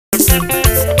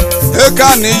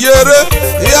Ekani yere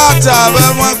yata be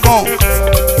makon.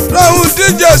 Rahu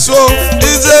DJ so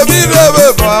is a bit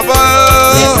baba.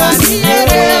 Ekani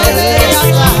yere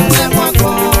yata be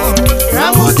makon.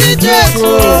 Rahu DJ so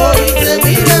is a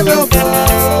bit baba.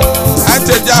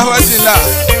 Ante jahwadina.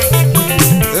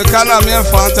 Ekana me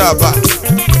fanta ba.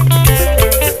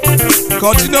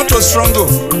 Continue to struggle.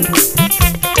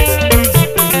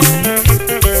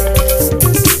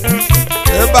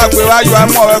 Eba gbe wa yo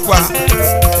amu owe kwa.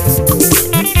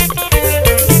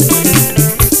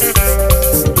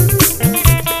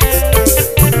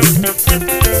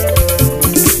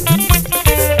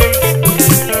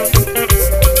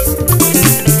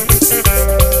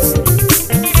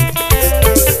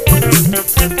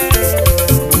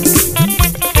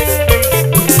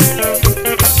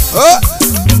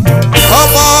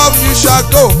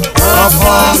 Go.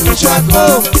 Up, we shall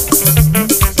go.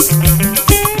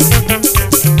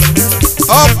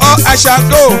 Up, I shall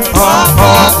go. Up,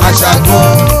 I shall go.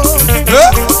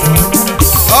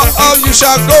 Up, you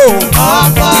shall go.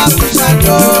 Up, we shall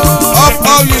go.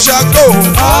 Up, you shall go.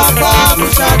 Up, we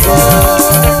shall go.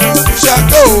 You shall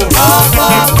go.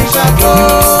 Up, we shall go.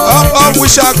 Up, we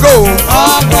shall go.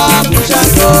 Up, we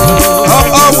shall go.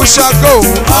 Up, we shall go.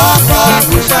 Up,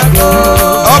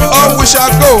 we shall go. Up, we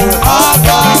shall go. Up,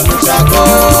 we shall go.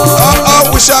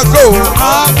 Up, we shall go. Up,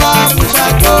 we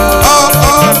shall go.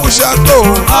 Up, we shall go.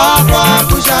 Up,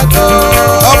 we shall go.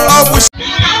 Up, we shall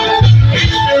go.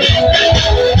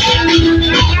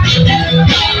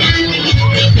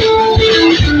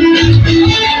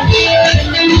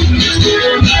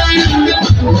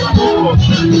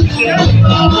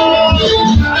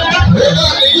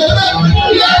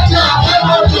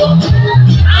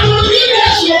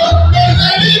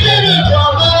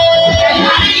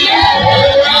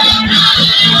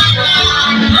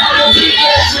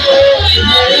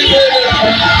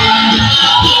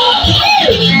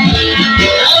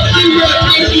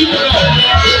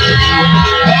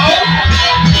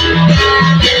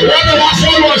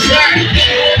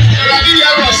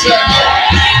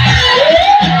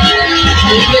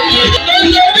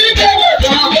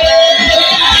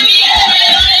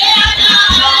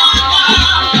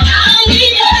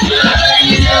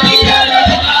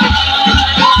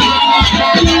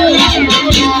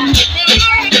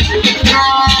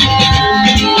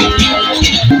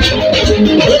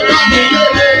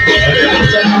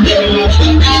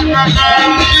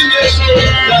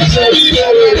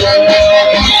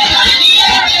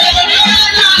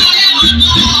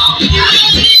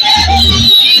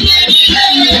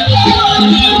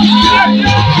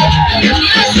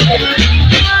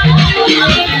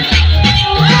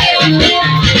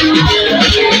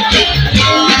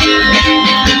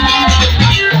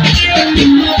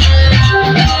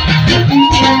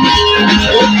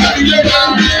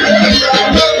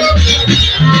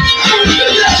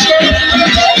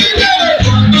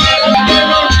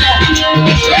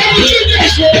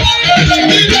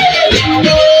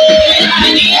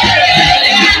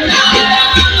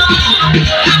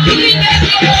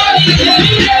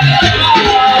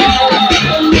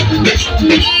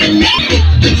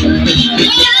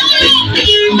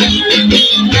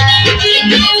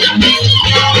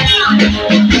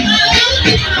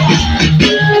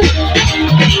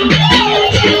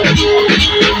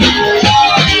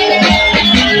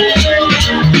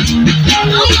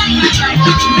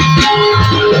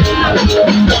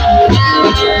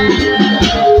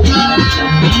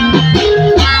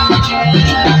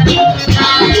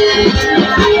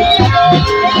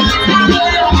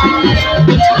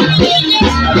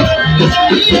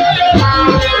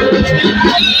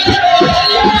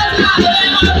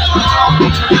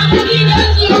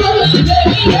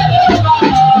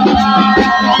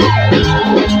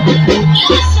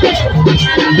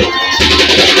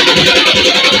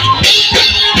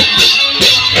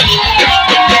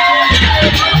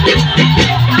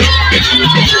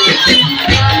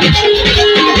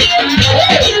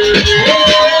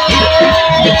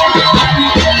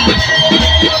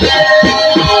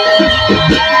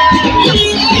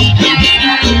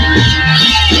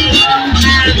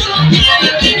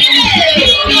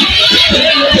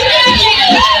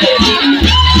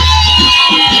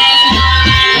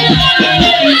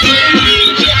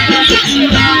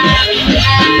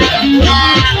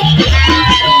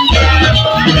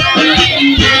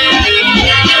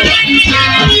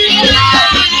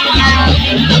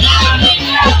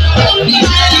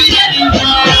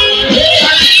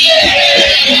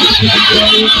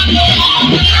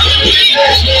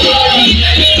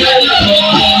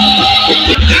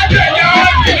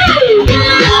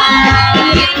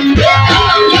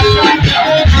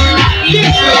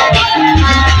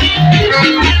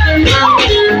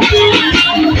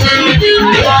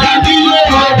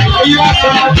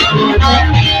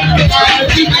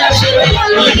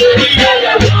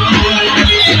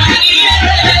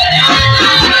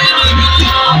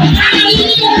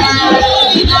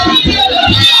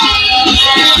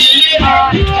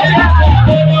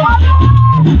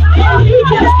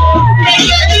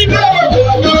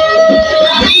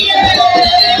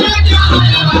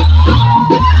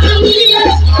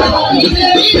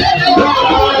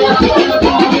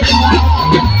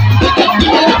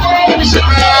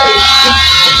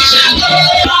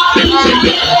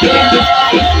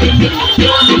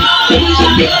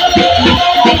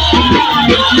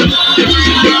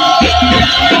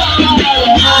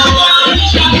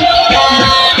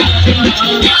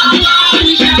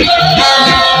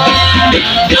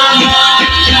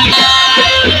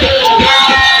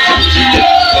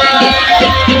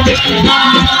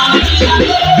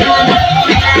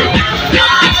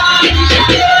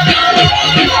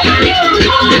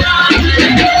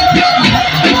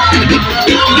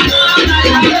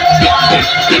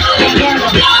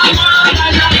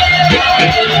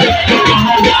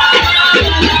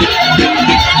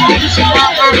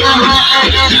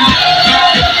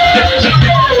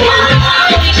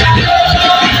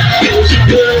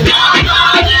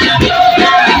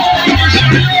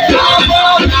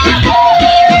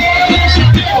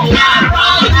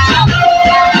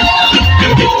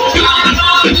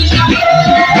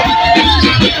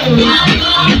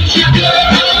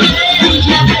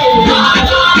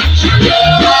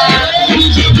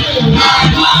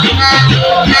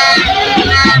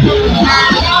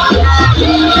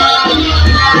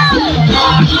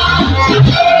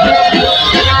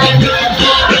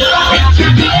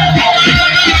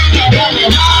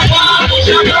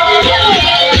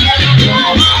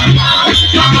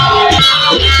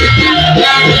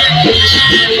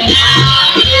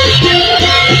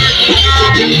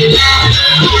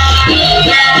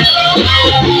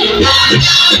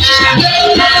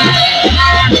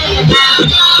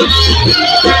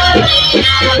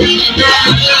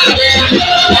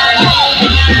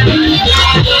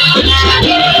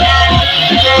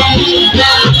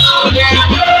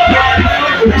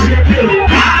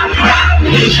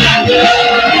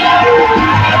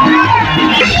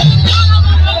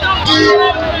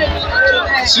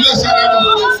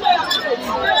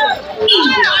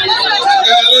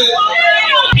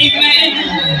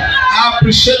 I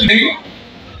appreciate it.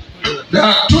 There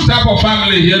are two types of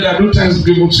family here that do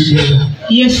Thanksgiving together.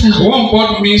 Yes, sir. One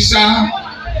bought me, sir.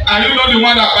 Are you not the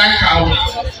one that buy cow?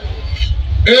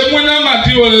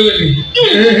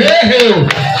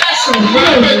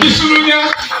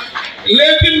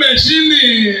 Lady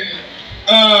machine,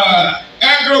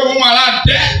 agro woman out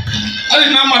there. I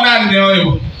didn't know that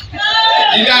name.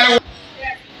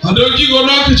 I don't you go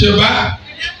not to Java.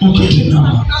 Okay,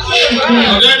 now.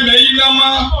 Then may nama.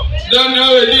 Don't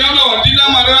know the other dinner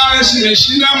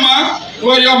machine.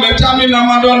 Where your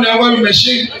metamina don't know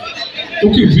machine.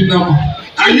 Okay, Vinama.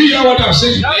 Are you hear what I'm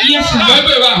saying? Yes, sir.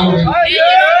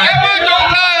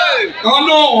 Oh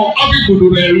no, I'll be good.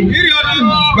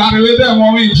 But with them,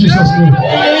 mommy, Jesus' name.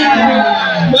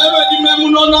 Never you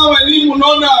know now and you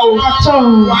know now.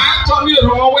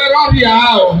 Where are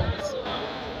you?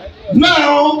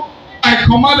 Now, I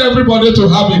command everybody to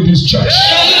have in this church.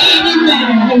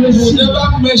 You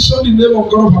never mention the name of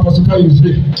God of Apostle Paul in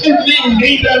vain. In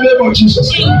the name of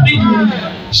Jesus.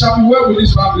 Shall be well with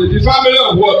this family. The family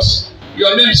of what?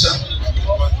 Your name, sir.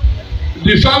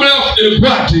 The family of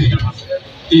Ebuade.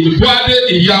 Ebuade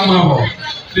Iyamaho.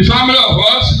 The family of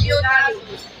what?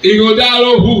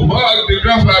 Igodalo who? The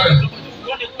grandfather.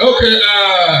 Okay,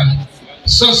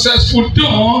 successful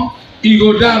Don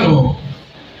Igodalo.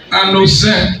 And no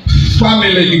say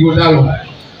family Igodalo.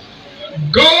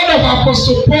 God of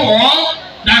Apostle Paul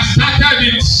that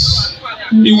started it,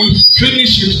 he will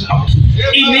finish it up.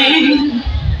 Amen.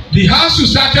 The house you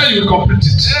started, you will complete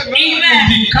it. Amen.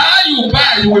 The car you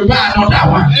buy, you will buy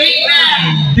another one.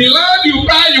 Amen. The land you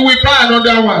buy, you will buy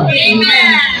another one.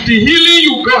 Amen. The healing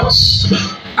you got,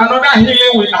 another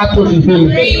healing will add to the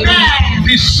healing. Amen.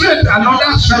 The strength,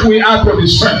 another strength will add to the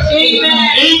strength.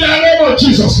 Amen. In the name of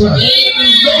Jesus Christ.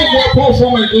 No weapon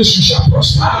formed against you shall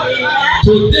prosper.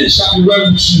 Today shall be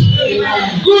well with you.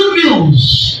 Amen. Good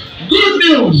news. Good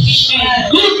news.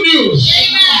 Amen. Good news.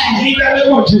 Amen. In the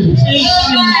name of Jesus.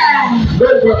 Amen. No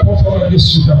weapon formed against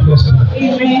you shall prosper.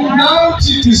 Amen. Now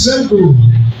till December,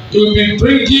 you'll be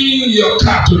bringing your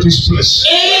car to this place.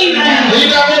 Amen. In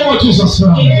the name of Jesus.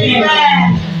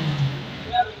 Amen.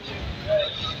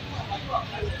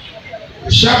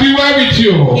 Shall be well with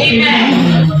you.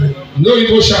 Amen. No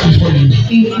evil shall be for you.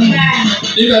 Amen.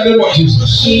 In the name of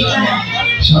Jesus.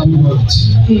 Amen. Shall be well with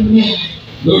you. Amen.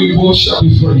 No evil shall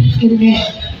be for you. Amen.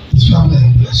 It's family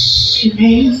and bless.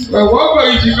 Amen. Well, what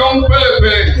about you don't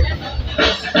pay?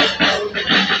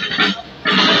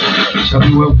 Shall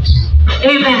be well with you.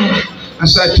 Amen.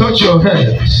 As I touch your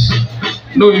head,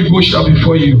 no evil shall be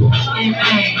for you.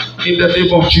 Amen. In the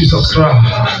name of Jesus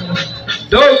Christ.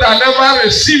 Those that never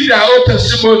receive their own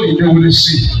testimony, they will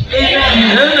receive.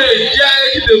 Amen.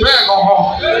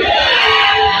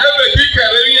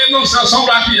 no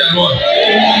somebody here, Lord.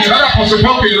 That Apostle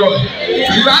Paul, Lord.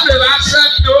 You had the last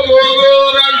set, go, I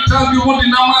will tell you what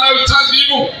in our man, I will tell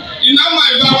you. In our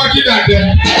mind, I will get that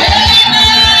there.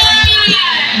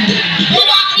 Go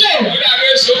back here. We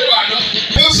are so bad.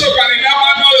 Also, can you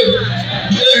never know it?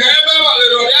 The heaven will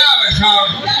let you have.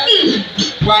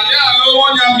 But yeah, I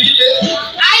want your meeting.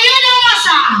 I know what's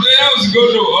up. Let's go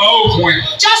to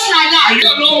just like that. I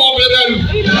don't know what better.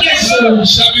 Yes, sir.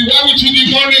 Shall be well with you in the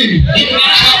morning.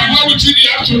 Shall be well with you in the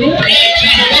afternoon.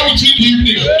 Shall be well with you in the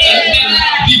evening.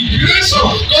 The grace of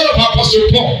God of Apostle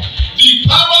Paul, the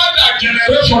power that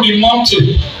generates from the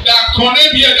mountain, that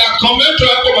connect here, that connect to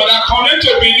Akoma, that connect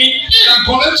to Benin, that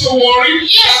connect to Warri,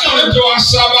 that connect to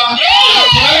Asaba, that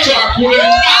connect to Akure,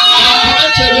 that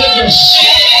connect to Lagos.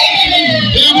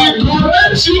 He will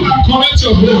connect you and connect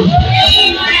your home.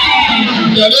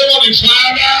 The name of the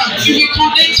Father. You will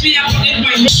connect me and connect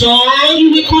my Son. You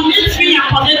will connect me and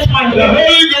connect my The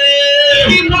Holy Ghost.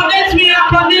 You will connect me and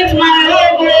connect my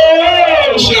Holy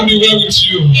Ghost. Shall be well with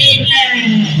you. Amen.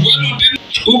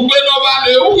 In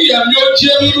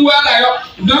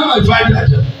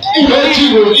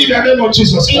the name of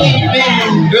Jesus Christ.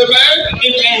 Amen.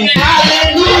 Amen.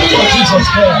 Hallelujah. Jesus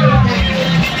Christ.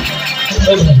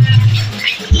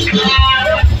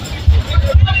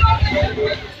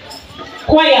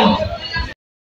 Choir.